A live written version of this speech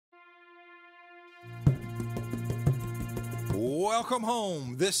Welcome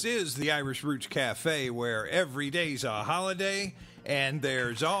home. This is the Irish Roots Cafe, where every day's a holiday and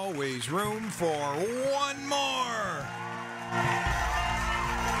there's always room for one more.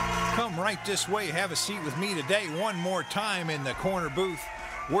 Come right this way, have a seat with me today one more time in the corner booth.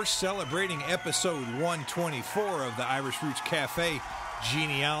 We're celebrating episode 124 of the Irish Roots Cafe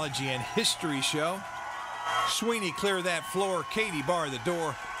Genealogy and History Show. Sweeney, clear that floor. Katie, bar the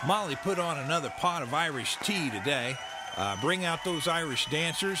door. Molly, put on another pot of Irish tea today. Bring out those Irish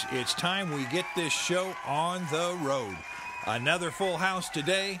dancers. It's time we get this show on the road. Another full house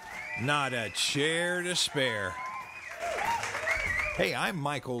today, not a chair to spare. Hey, I'm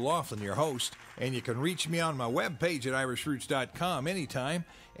Mike OLaughlin, your host, and you can reach me on my webpage at irishroots.com anytime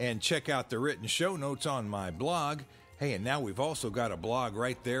and check out the written show notes on my blog. Hey, and now we've also got a blog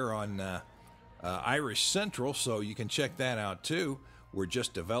right there on Irish Central, so you can check that out too. We're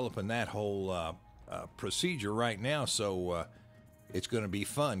just developing that whole procedure right now, so it's going to be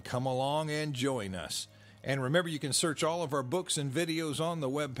fun. Come along and join us. And remember, you can search all of our books and videos on the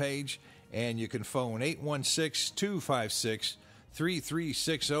webpage, and you can phone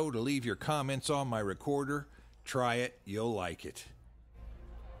 816-256-3360 to leave your comments on my recorder. Try it. You'll like it.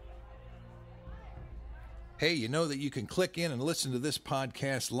 Hey, you know that you can click in and listen to this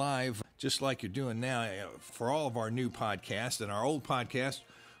podcast live, just like you're doing now, for all of our new podcasts. And our old podcast,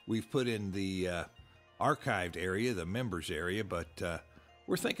 we've put in the archived area, the members area, but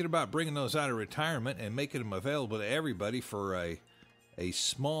we're thinking about bringing those out of retirement and making them available to everybody for a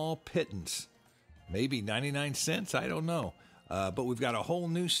small pittance, maybe 99 cents, I don't know. But we've got a whole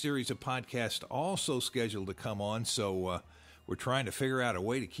new series of podcasts also scheduled to come on, so we're trying to figure out a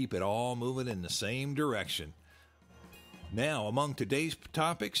way to keep it all moving in the same direction. Now, among today's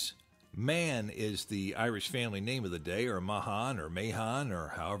topics, Man is the Irish family name of the day, or Mahon, or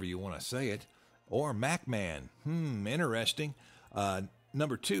or however you want to say it, or MacMan. Interesting.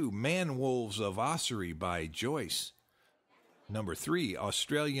 Number 2, Man Wolves of Ossory by Joyce. Number 3,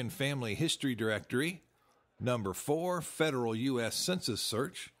 Australian Family History Directory. Number 4, Federal U.S. Census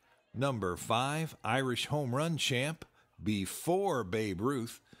Search. Number 5, Irish Home Run Champ before Babe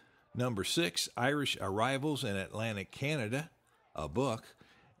Ruth. Number 6, Irish Arrivals in Atlantic Canada, a book.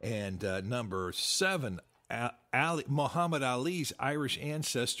 And number 7, Muhammad Ali's Irish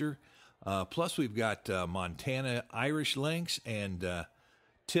Ancestor. Plus, we've got Montana Irish links and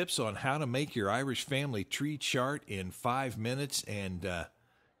tips on how to make your Irish family tree chart in 5 minutes. And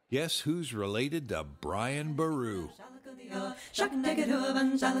guess who's related to Brian Boru?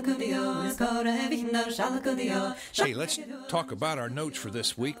 Hey, let's talk about our notes for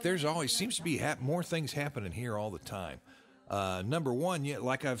this week. There's always seems to be more things happening here all the time. Number 1,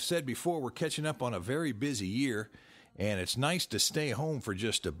 like I've said before, we're catching up on a very busy year. And it's nice to stay home for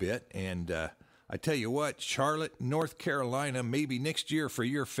just a bit. And I tell you what, Charlotte, North Carolina, maybe next year for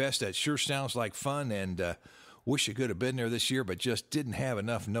your fest. That sure sounds like fun. And wish you could have been there this year, but just didn't have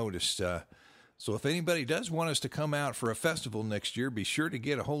enough notice. So if anybody does want us to come out for a festival next year, be sure to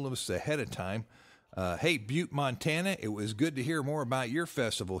get a hold of us ahead of time. Hey, Butte, Montana, it was good to hear more about your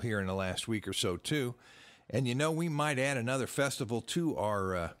festival here in the last week or so, too. And, you know, we might add another festival to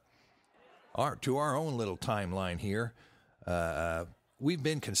our own little timeline here. We've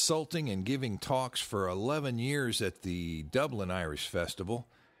been consulting and giving talks for 11 years at the Dublin Irish Festival.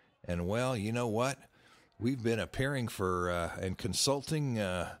 And, well, you know what? We've been appearing for and consulting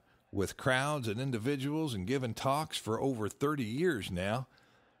with crowds and individuals and giving talks for over 30 years now.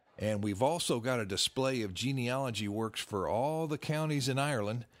 And we've also got a display of genealogy works for all the counties in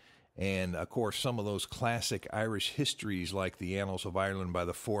Ireland. And, of course, some of those classic Irish histories like the Annals of Ireland by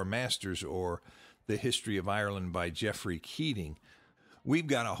the Four Masters or the History of Ireland by Geoffrey Keating. We've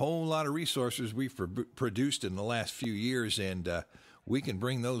got a whole lot of resources we've produced in the last few years, and we can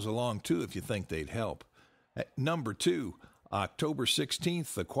bring those along, too, if you think they'd help. At number 2, October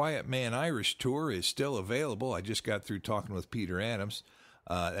 16th, the Quiet Man Irish Tour is still available. I just got through talking with Peter Adams.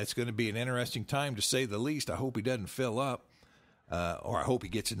 That's going to be an interesting time, to say the least. I hope he doesn't fill up. Or I hope he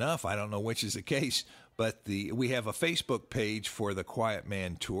gets enough. I don't know which is the case. But we have a Facebook page for the Quiet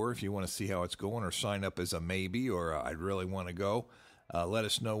Man Tour if you want to see how it's going or sign up as a maybe or I'd really want to go. Let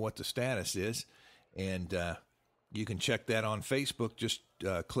us know what the status is. And you can check that on Facebook. Just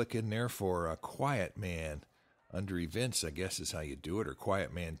click in there for Quiet Man. Under events, I guess is how you do it, or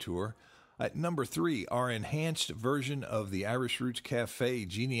Quiet Man Tour. At number 3, our enhanced version of the Irish Roots Cafe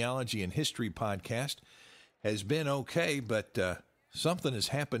Genealogy and History podcast has been okay, but something has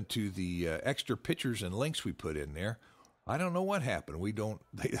happened to the extra pictures and links we put in there. I don't know what happened.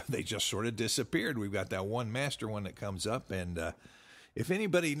 They just sort of disappeared. We've got that one master one that comes up, and if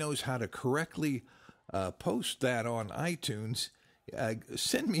anybody knows how to correctly post that on iTunes.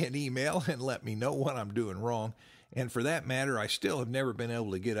 Send me an email and let me know what I'm doing wrong. And for that matter, I still have never been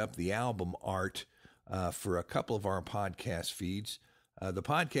able to get up the album art for a couple of our podcast feeds. The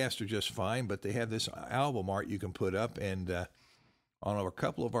podcasts are just fine, but they have this album art you can put up. And on a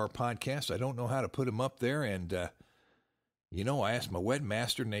couple of our podcasts, I don't know how to put them up there. And, I asked my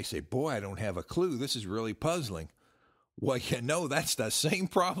webmaster, and they say, boy, I don't have a clue. This is really puzzling. Well, that's the same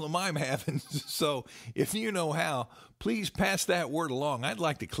problem I'm having. So if you know how, please pass that word along. I'd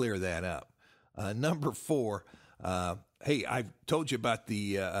like to clear that up. Number 4, hey, I've told you about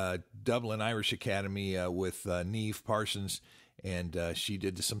the Dublin Irish Academy with Niamh Parsons, and she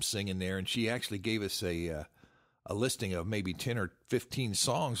did some singing there, and she actually gave us a listing of maybe 10 or 15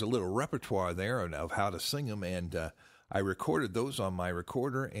 songs, a little repertoire there of how to sing them, and I recorded those on my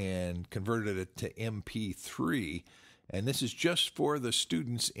recorder and converted it to MP3. And this is just for the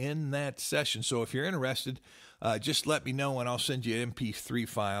students in that session. So if you're interested, just let me know and I'll send you an MP3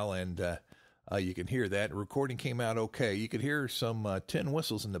 file and you can hear that. The recording came out okay. You could hear some tin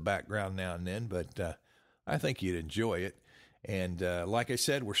whistles in the background now and then, but I think you'd enjoy it. And like I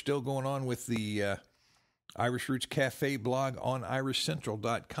said, we're still going on with the Irish Roots Cafe blog on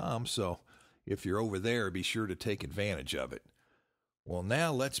irishcentral.com. So if you're over there, be sure to take advantage of it. Well,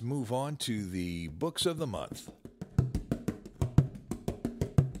 now let's move on to the books of the month.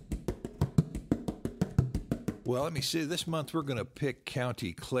 Well, let me see. This month we're going to pick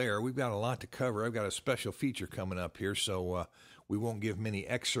County Clare. We've got a lot to cover. I've got a special feature coming up here, so we won't give many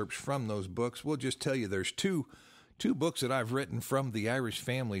excerpts from those books. We'll just tell you there's two books that I've written from the Irish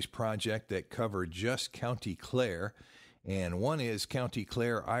Families Project that cover just County Clare. And one is County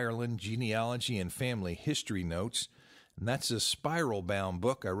Clare, Ireland, Genealogy and Family History Notes. And that's a spiral-bound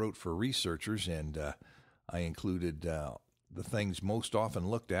book I wrote for researchers, and I included the things most often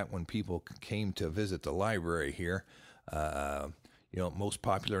looked at when people came to visit the library here. Most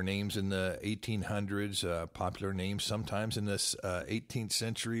popular names in the 1800s, popular names sometimes in this 18th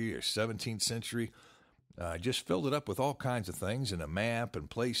century or 17th century. Just filled it up with all kinds of things and a map and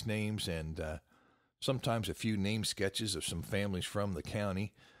place names and sometimes a few name sketches of some families from the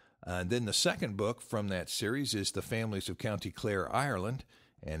county. Then the second book from that series is The Families of County Clare, Ireland,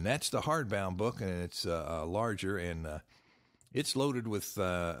 and that's the hardbound book, and it's larger, and it's loaded with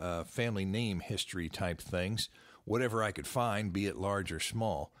family name history type things, whatever I could find, be it large or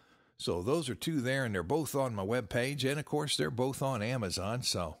small. So those are two there, and they're both on my webpage, and of course they're both on Amazon,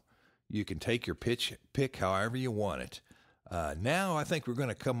 so you can take your pick however you want it. Now I think we're going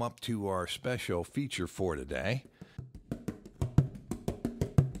to come up to our special feature for today.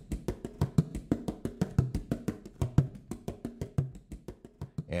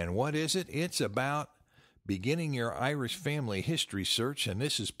 And what is it? It's about beginning your Irish family history search, and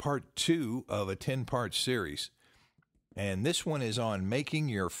this is part 2 of a 10-part series. And this one is on making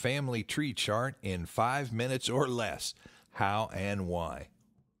your family tree chart in 5 minutes or less. How and why.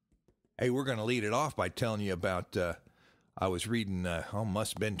 Hey, we're going to lead it off by telling you about, I was reading,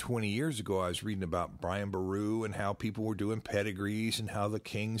 must have been 20 years ago, I was reading about Brian Boru and how people were doing pedigrees and how the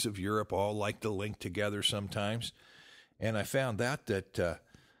kings of Europe all like to link together sometimes. And I found out that,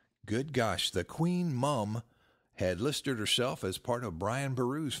 good gosh, the Queen Mum had listed herself as part of Brian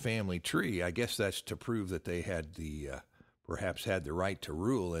Boru's family tree. I guess that's to prove that they had perhaps had the right to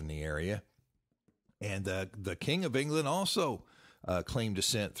rule in the area. And the King of England also claimed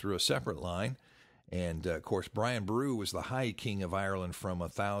descent through a separate line. And, of course, Brian Boru was the High King of Ireland from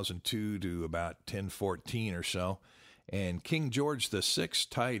 1002 to about 1014 or so. And King George VI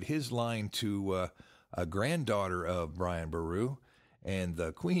tied his line to a granddaughter of Brian Boru. And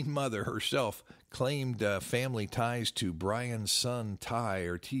the Queen Mother herself claimed family ties to Brian's son, Ty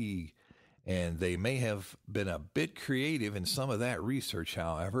or Teague. And they may have been a bit creative in some of that research,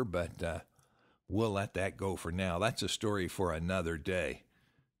 however, but we'll let that go for now. That's a story for another day.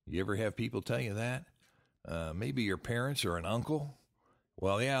 You ever have people tell you that? Maybe your parents or an uncle?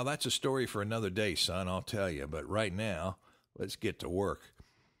 Well, yeah, that's a story for another day, son, I'll tell you. But right now, let's get to work.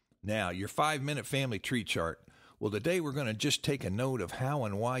 Now, your 5-minute family tree chart. Well, today we're going to just take a note of how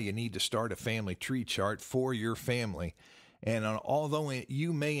and why you need to start a family tree chart for your family. And although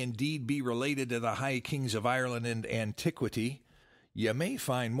you may indeed be related to the High Kings of Ireland in antiquity, you may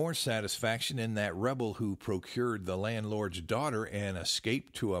find more satisfaction in that rebel who procured the landlord's daughter and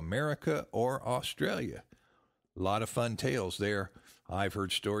escaped to America or Australia. A lot of fun tales there. I've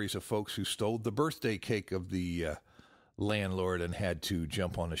heard stories of folks who stole the birthday cake of the landlord and had to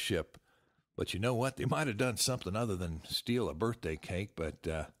jump on a ship. But you know what? They might have done something other than steal a birthday cake, but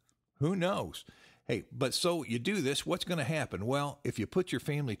who knows? Hey, but so you do this, what's going to happen? Well, if you put your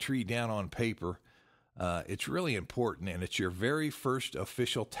family tree down on paper, It's really important, and it's your very first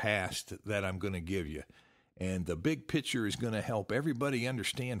official task that I'm going to give you. And the big picture is going to help everybody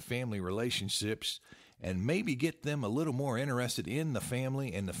understand family relationships and maybe get them a little more interested in the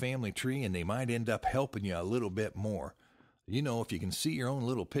family and the family tree, and they might end up helping you a little bit more. You know, if you can see your own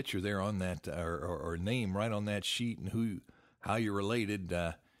little picture there on that, or name right on that sheet, and how you're related,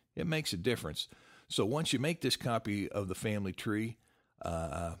 it makes a difference. So once you make this copy of the family tree,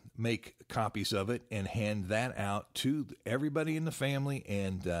 make copies of it and hand that out to everybody in the family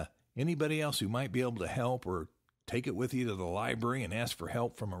and anybody else who might be able to help, or take it with you to the library and ask for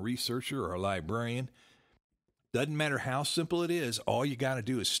help from a researcher or a librarian. Doesn't matter how simple it is, all you got to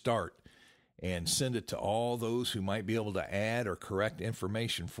do is start and send it to all those who might be able to add or correct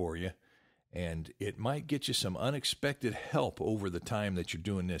information for you. And it might get you some unexpected help over the time that you're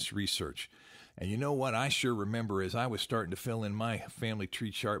doing this research. And you know what I sure remember is I was starting to fill in my family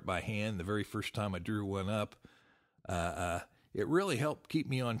tree chart by hand the very first time I drew one up. It really helped keep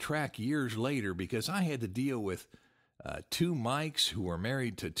me on track years later, because I had to deal with two Mikes who were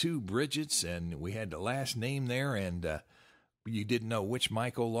married to two Bridgets, and we had the last name there, and you didn't know which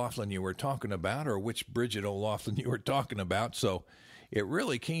Mike OLaughlin you were talking about or which Bridget OLaughlin you were talking about. So it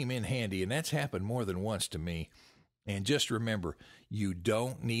really came in handy, and that's happened more than once to me. And just remember, you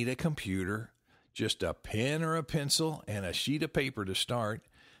don't need a computer, just a pen or a pencil and a sheet of paper to start.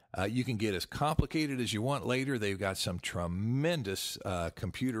 You can get as complicated as you want later. They've got some tremendous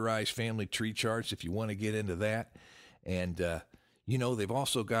computerized family tree charts if you want to get into that. And, they've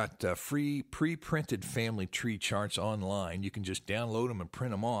also got free pre-printed family tree charts online. You can just download them and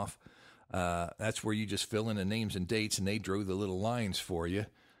print them off. That's where you just fill in the names and dates, and they draw the little lines for you.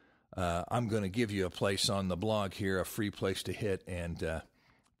 I'm going to give you a place on the blog here, a free place to hit, and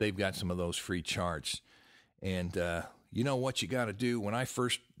they've got some of those free charts. And you know what you got to do? When I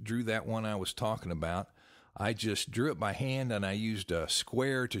first drew that one I was talking about, I just drew it by hand, and I used a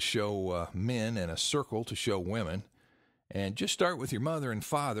square to show men and a circle to show women. And just start with your mother and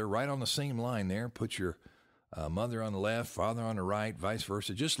father right on the same line there. Put your mother on the left, father on the right, vice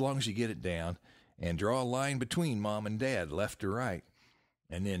versa, just as long as you get it down. And draw a line between mom and dad, left to right.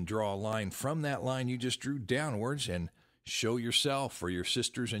 And then draw a line from that line you just drew downwards and show yourself for your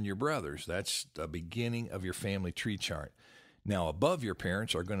sisters and your brothers. That's the beginning of your family tree chart. Now, above your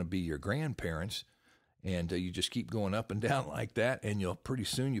parents are going to be your grandparents, and you just keep going up and down like that, and pretty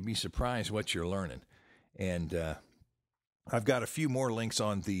soon you'll be surprised what you're learning. And I've got a few more links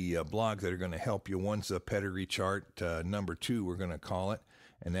on the blog that are going to help you. One's a pedigree chart, number 2, we're going to call it,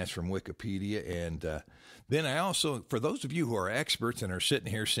 and that's from Wikipedia. And then I also, for those of you who are experts and are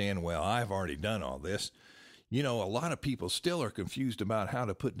sitting here saying, well, I've already done all this, a lot of people still are confused about how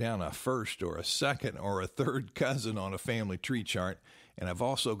to put down a first or a second or a third cousin on a family tree chart. And I've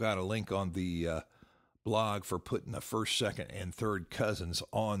also got a link on the blog for putting the first, second, and third cousins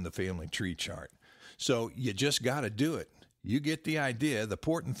on the family tree chart. So you just got to do it. You get the idea. The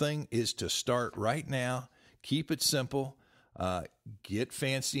important thing is to start right now. Keep it simple. Get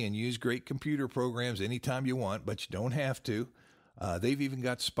fancy and use great computer programs anytime you want, but you don't have to. They've even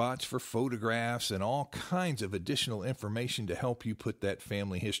got spots for photographs and all kinds of additional information to help you put that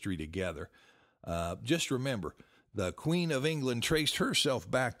family history together. Just remember, the Queen of England traced herself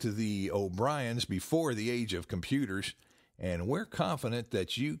back to the O'Briens before the age of computers, and we're confident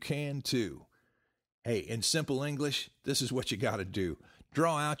that you can too. Hey, in simple English, this is what you got to do.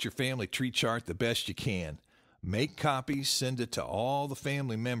 Draw out your family tree chart the best you can. Make copies, send it to all the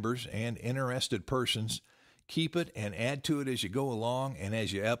family members and interested persons. Keep it and add to it as you go along, and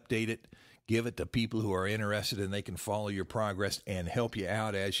as you update it, give it to people who are interested, and they can follow your progress and help you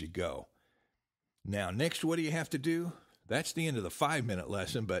out as you go. Now, next, what do you have to do? That's the end of the 5-minute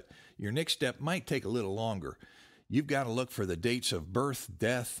lesson, but your next step might take a little longer. You've got to look for the dates of birth,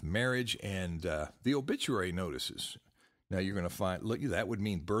 death, marriage, and the obituary notices. Now, you're going to find, that would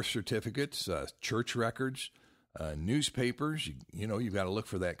mean birth certificates, church records, newspapers. You've got to look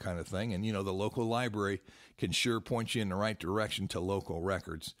for that kind of thing. And, the local library can sure point you in the right direction to local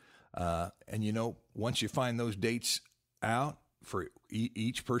records. And, once you find those dates out for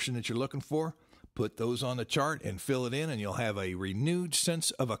each person that you're looking for, put those on the chart and fill it in, and you'll have a renewed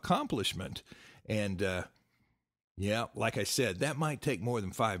sense of accomplishment. And, like I said, that might take more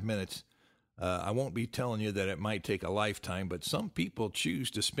than 5 minutes. I won't be telling you that it might take a lifetime, but some people choose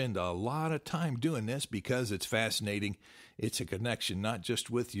to spend a lot of time doing this because it's fascinating. It's a connection not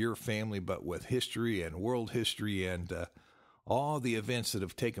just with your family, but with history and world history and all the events that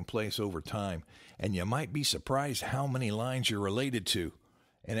have taken place over time. And you might be surprised how many lines you're related to.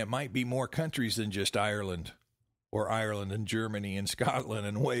 And it might be more countries than just Ireland or Ireland and Germany and Scotland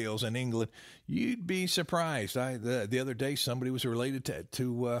and Wales and England, you'd be surprised. The other day, somebody was related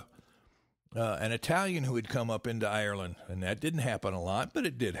to an Italian who had come up into Ireland, and that didn't happen a lot, but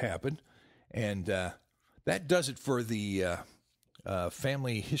it did happen. And that does it for the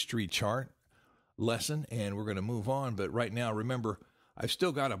family history chart lesson, and we're going to move on. But right now, remember, I've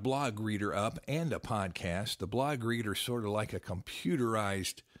still got a blog reader up and a podcast. The blog reader is sort of like a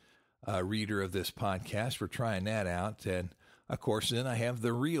computerized reader of this podcast. We're trying that out. And, of course, then I have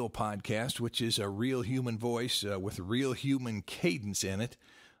the real podcast, which is a real human voice with real human cadence in it.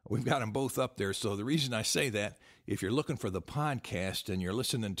 We've got them both up there. So the reason I say that, if you're looking for the podcast and you're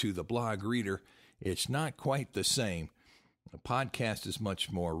listening to the blog reader, it's not quite the same. The podcast is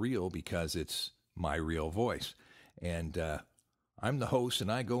much more real because it's my real voice. And I'm the host,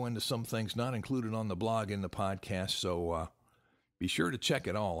 and I go into some things not included on the blog in the podcast. So be sure to check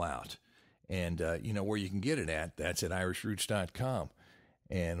it all out. And, where you can get it at, that's at irishroots.com.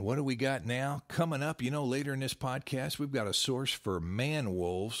 And what do we got now? Coming up, later in this podcast, we've got a source for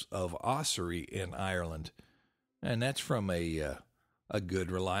man-wolves of Ossory in Ireland. And that's from a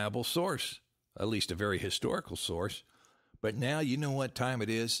good, reliable source, at least a very historical source. But now you know what time it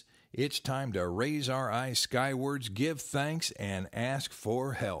is. It's time to raise our eyes skywards, give thanks, and ask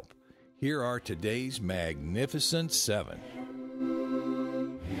for help. Here are today's Magnificent Seven.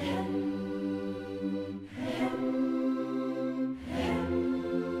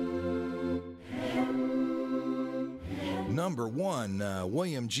 Number one,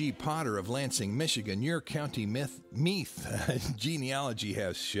 William G. Potter of Lansing, Michigan. Your county Meath genealogy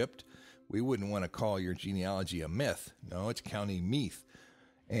has shipped. We wouldn't want to call your genealogy a myth. No, it's County Meath.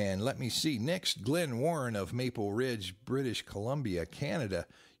 And let me see. Next, Glenn Warren of Maple Ridge, British Columbia, Canada.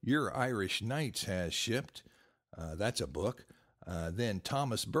 Your Irish Knights has shipped. That's a book. Then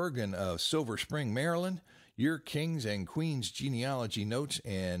Thomas Bergen of Silver Spring, Maryland. Your Kings and Queens Genealogy Notes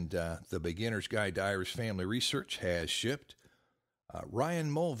and The Beginner's Guide to Irish Family Research has shipped.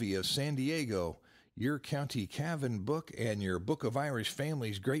 Ryan Mulvey of San Diego. Your County Cavan book and your Book of Irish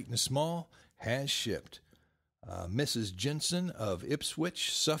Families, Great and Small, has shipped. Mrs. Jensen of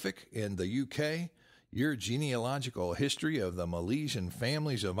Ipswich, Suffolk, in the UK. Your Genealogical History of the Milesian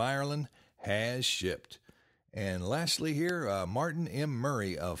Families of Ireland has shipped. And lastly here, Martin M.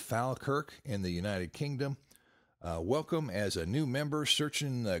 Murray of Falkirk in the United Kingdom. Welcome as a new member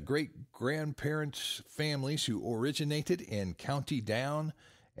searching the great-grandparents' families who originated in County Down,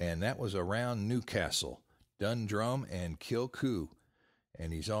 and that was around Newcastle, Dundrum, and Kilcoo.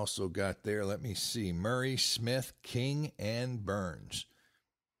 And he's also got there, let me see, Murray, Smith, King, and Burns.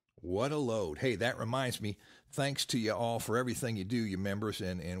 What a load. Hey, that reminds me, thanks to you all for everything you do, you members,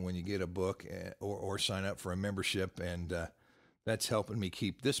 and when you get a book or sign up for a membership, and that's helping me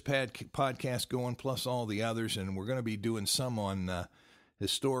keep this podcast going, plus all the others, and we're going to be doing some on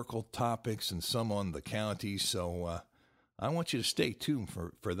historical topics and some on the counties, so I want you to stay tuned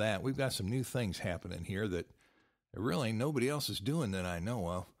for that. We've got some new things happening here that really nobody else is doing that I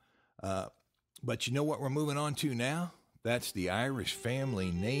know of. But you know what we're moving on to now? That's the Irish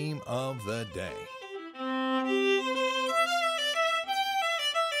family name of the day.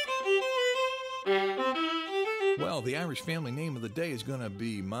 Well, the Irish family name of the day is going to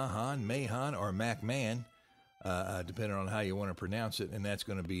be Mahon, or MacMahon, depending on how you want to pronounce it, and that's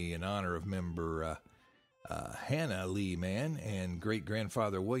going to be in honor of member Hannah Lee Mann and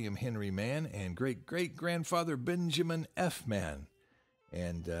great-grandfather William Henry Mann and great-great-grandfather Benjamin F. Mann.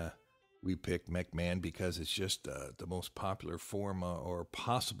 And we picked McMahon because it's just the most popular form or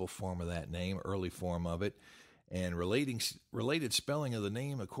possible form of that name, early form of it. And related spelling of the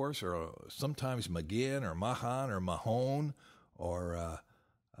name, of course, are sometimes McGinn or Mahon or Mahon or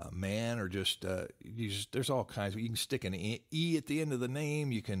Man or just there's all kinds. You can stick an E at the end of the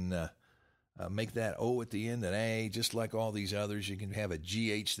name. You can make that O at the end, an A, just like all these others. You can have a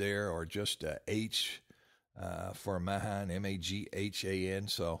GH there or just a H for Mahon, Maghan.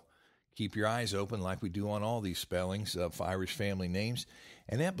 So keep your eyes open like we do on all these spellings of Irish family names.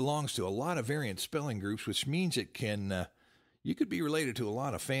 And that belongs to a lot of variant spelling groups, which means it can, you could be related to a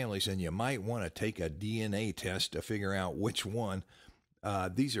lot of families, and you might want to take a DNA test to figure out which one.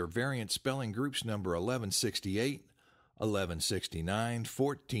 These are variant spelling groups number 1168, 1169,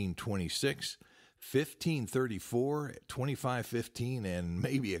 1426, 1534, 2515, and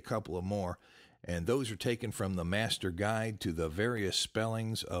maybe a couple of more. And those are taken from the Master Guide to the Various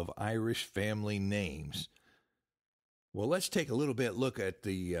Spellings of Irish Family Names. Well, let's take a little bit look at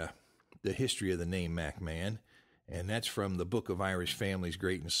the history of the name MacMahon, and that's from the Book of Irish Families,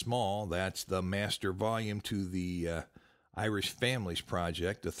 Great and Small. That's the master volume to the Irish Families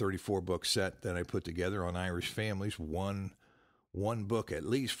Project, a 34-book set that I put together on Irish families, one book at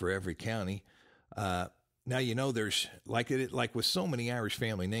least for every county. Now, you know, there's, like with so many Irish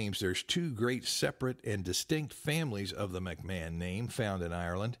family names, there's two great separate and distinct families of the McMahon name found in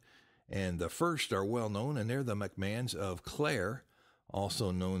Ireland. And the first are well known, and they're the McMahons of Clare,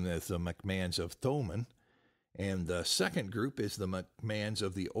 also known as the McMahons of Thomond. And the second group is the McMahons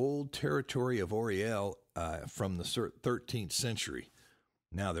of the old territory of Oriel from the 13th century.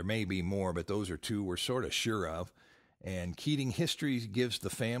 Now, there may be more, but those are two we're sort of sure of. And Keating history gives the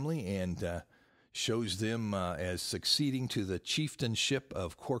family and shows them as succeeding to the chieftainship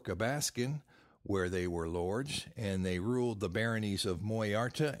of Corcabaskin, where they were lords, and they ruled the baronies of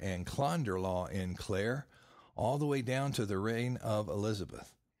Moyarta and Clonderlaw in Clare, all the way down to the reign of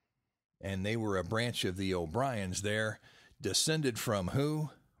Elizabeth. And they were a branch of the O'Briens there, descended from who?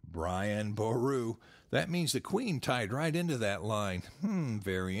 Brian Boru. That means the Queen tied right into that line.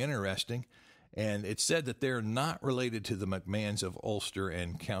 Very interesting. And it's said that they're not related to the McMahons of Ulster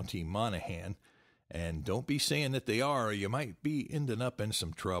and County Monaghan. And don't be saying that they are, or you might be ending up in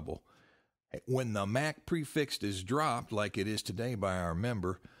some trouble. When the Mac prefix is dropped, like it is today by our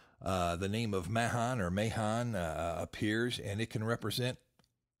member, the name of Mahon or Mahon appears, and it can represent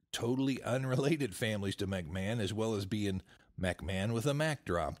totally unrelated families to McMahon, as well as being McMahon with a Mac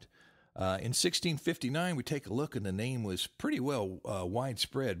dropped. In 1659, we take a look, and the name was pretty well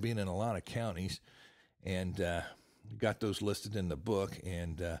widespread, being in a lot of counties, and got those listed in the book,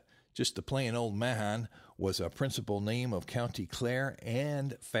 and just the plain old Mahon was a principal name of County Clare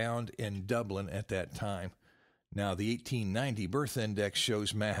and found in Dublin at that time. Now, the 1890 birth index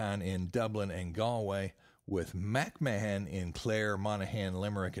shows Mahon in Dublin and Galway, with MacMahon in Clare, Monaghan,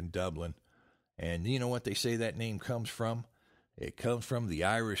 Limerick, and Dublin. And you know what they say that name comes from? It comes from the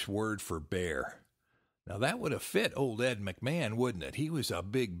Irish word for bear. Now, that would have fit old Ed McMahon, wouldn't it? He was a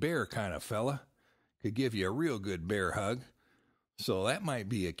big bear kind of fella. Could give you a real good bear hug. So that might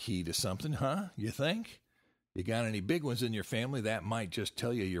be a key to something, huh? You think? You got any big ones in your family? That might just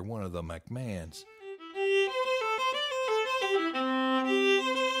tell you you're one of the McMahons.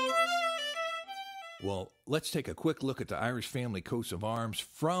 Well, let's take a quick look at the Irish family coats of arms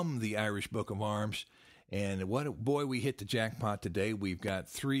from the Irish Book of Arms. And boy, we hit the jackpot today. We've got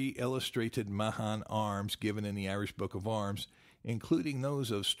 3 illustrated Mahon arms given in the Irish Book of Arms, including those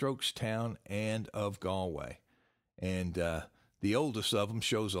of Strokestown and of Galway. And the oldest of them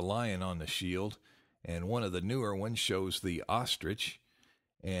shows a lion on the shield, and one of the newer ones shows the ostrich.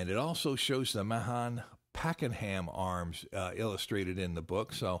 And it also shows the Mahon Pakenham arms illustrated in the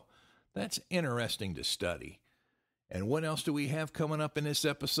book, so that's interesting to study. And what else do we have coming up in this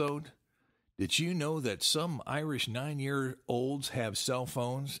episode? Did you know that some Irish 9-year-olds have cell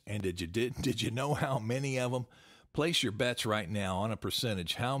phones? And did you know how many of them? Place your bets right now on a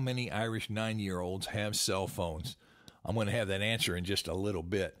percentage. How many Irish 9-year-olds have cell phones? I'm going to have that answer in just a little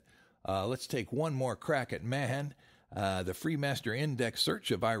bit. Let's take one more crack at Mahon. The Freemaster Index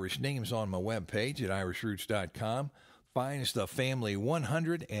search of Irish names on my webpage at irishroots.com finds the family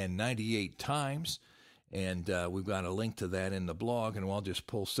 198 times. And we've got a link to that in the blog, and I'll just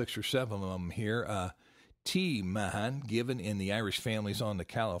pull 6 or 7 of them here. T. Mahon, given in the Irish Families on the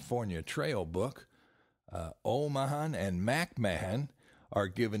California Trail book. O. Mahon and Mac Mahon are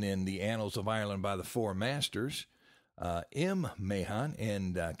given in the Annals of Ireland by the Four Masters. M. Mahon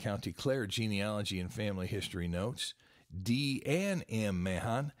in County Clare Genealogy and Family History Notes. D. and M.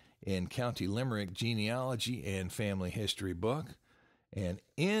 Mahon in County Limerick Genealogy and Family History Book. And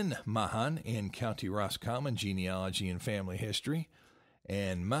N. Mahon in County Roscommon Genealogy and Family History.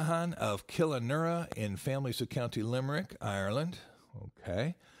 And Mahon of Killanura in Families of County Limerick, Ireland.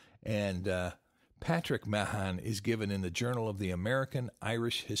 Okay. And Patrick Mahon is given in the Journal of the American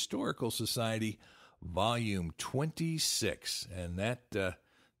Irish Historical Society, Volume 26. And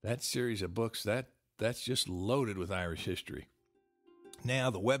that series of books, that's just loaded with Irish history.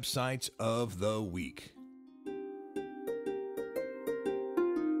 Now, the websites of the week.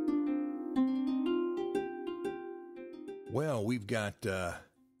 Well, we've got,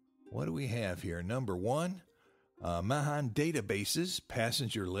 what do we have here? Number 1, Mahon databases,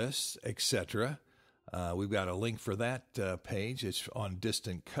 passenger lists, etc. We've got a link for that page. It's on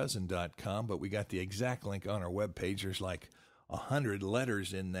distantcousin.com, but we got the exact link on our webpage. There's like 100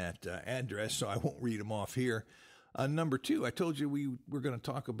 letters in that address, so I won't read them off here. Number 2, I told you we were going to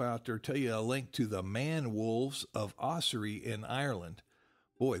talk about or tell you a link to the man wolves of Ossory in Ireland.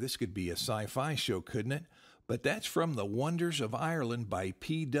 Boy, this could be a sci-fi show, couldn't it? But that's from The Wonders of Ireland by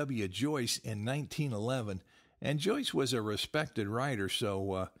P.W. Joyce in 1911. And Joyce was a respected writer,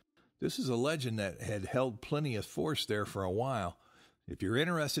 so This is a legend that had held plenty of force there for a while. If you're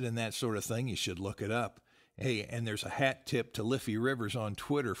interested in that sort of thing, you should look it up. Hey, and there's a hat tip to Liffey Rivers on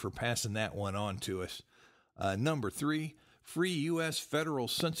Twitter for passing that one on to us. Number 3, free U.S. federal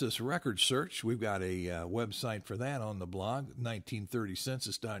census record search. We've got a website for that on the blog,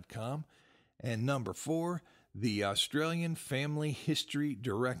 1930census.com. And number 4, the Australian Family History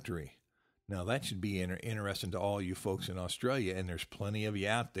Directory. Now, that should be interesting to all you folks in Australia, and there's plenty of you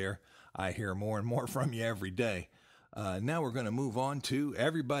out there. I hear more and more from you every day. Now we're going to move on to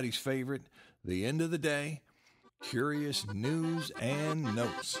everybody's favorite, the end of the day, curious news and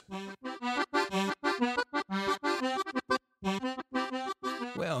notes.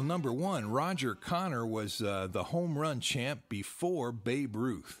 Well, number 1, Roger Connor was the home run champ before Babe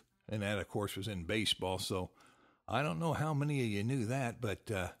Ruth. And that, of course, was in baseball, so I don't know how many of you knew that,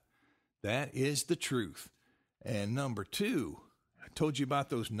 but that is the truth. And number 2, I told you about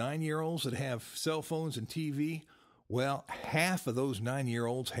those 9-year-olds that have cell phones and TV. Well, half of those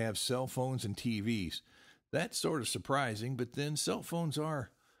 9-year-olds have cell phones and TVs. That's sort of surprising, but then cell phones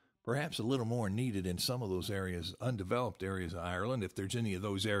are perhaps a little more needed in some of those areas, undeveloped areas of Ireland, if there's any of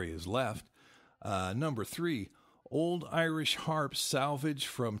those areas left. Number 3, Old Irish Harp Salvage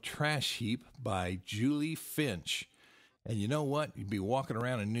from Trash Heap by Julie Finch. And you know what? You'd be walking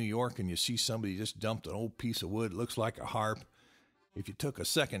around in New York and you see somebody just dumped an old piece of wood. It looks like a harp. If you took a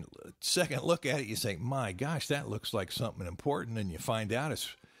second look at it, you say, my gosh, that looks like something important. And you find out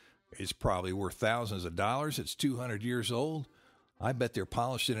it's probably worth thousands of dollars. It's 200 years old. I bet they're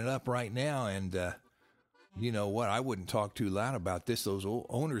polishing it up right now. And you know what? I wouldn't talk too loud about this. Those old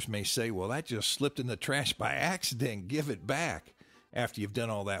owners may say, well, that just slipped in the trash by accident. Give it back after you've done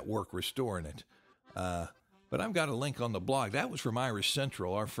all that work restoring it. But I've got a link on the blog. That was from Irish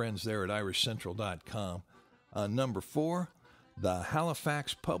Central, our friends there at irishcentral.com. Number 4, the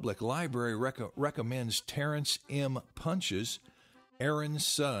Halifax Public Library recommends Terence M. Punch's Aaron's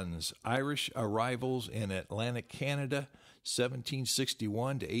Sons, Irish Arrivals in Atlantic Canada,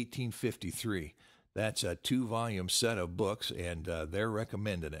 1761 to 1853. That's a 2-volume set of books, and they're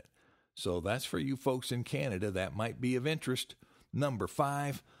recommending it. So that's for you folks in Canada. That might be of interest. Number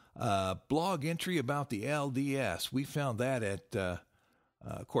 5, blog entry about the LDS. We found that at,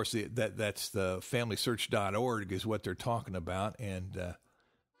 of course, that's the FamilySearch.org is what they're talking about, and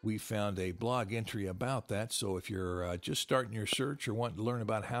we found a blog entry about that. So if you're just starting your search or want to learn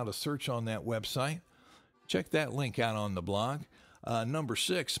about how to search on that website, check that link out on the blog. Number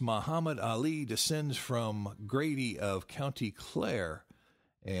 6, Muhammad Ali descends from Grady of County Clare,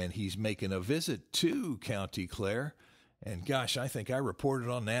 and he's making a visit to County Clare. And gosh, I think I reported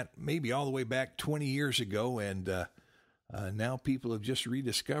on that maybe all the way back 20 years ago, and now people have just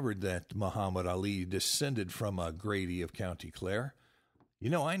rediscovered that Muhammad Ali descended from a Grady of County Clare.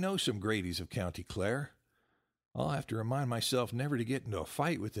 You know, I know some Gradys of County Clare. I'll have to remind myself never to get into a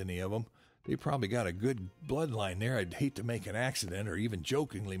fight with any of them. They probably got a good bloodline there. I'd hate to make an accident or even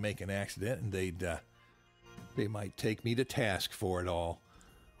jokingly make an accident, and they might take me to task for it all.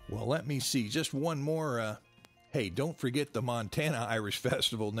 Well, let me see. Just one more. Hey, don't forget the Montana Irish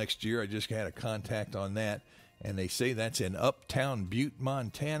Festival next year. I just had a contact on that, and they say that's in Uptown Butte,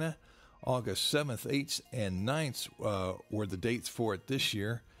 Montana. August 7th, 8th, and 9th were the dates for it this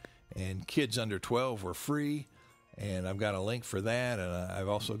year, and kids under 12 were free. And I've got a link for that, and I've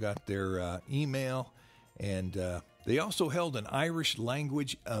also got their email. And they also held an Irish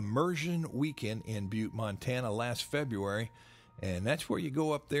language immersion weekend in Butte, Montana last February. And that's where you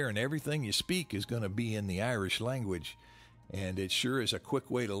go up there, and everything you speak is going to be in the Irish language. And it sure is a quick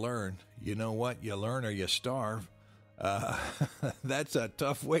way to learn. You know what? You learn or you starve. That's a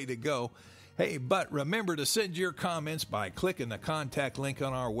tough way to go. Hey, but remember to send your comments by clicking the contact link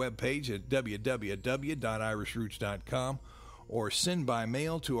on our webpage at www.irishroots.com or send by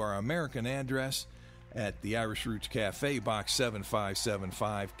mail to our American address at the Irish Roots Cafe, Box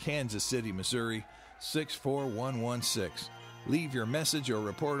 7575, Kansas City, Missouri, 64116. Leave your message or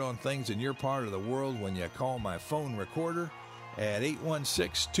report on things in your part of the world when you call my phone recorder at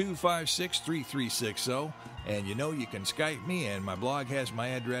 816-256-3360. And you know you can Skype me, and my blog has my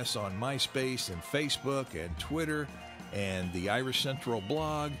address on MySpace and Facebook and Twitter and the Irish Central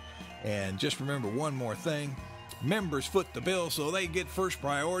blog. And just remember one more thing. Members foot the bill, so they get first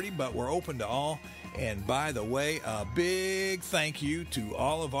priority, but we're open to all. And by the way, a big thank you to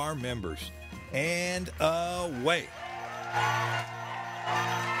all of our members. And away.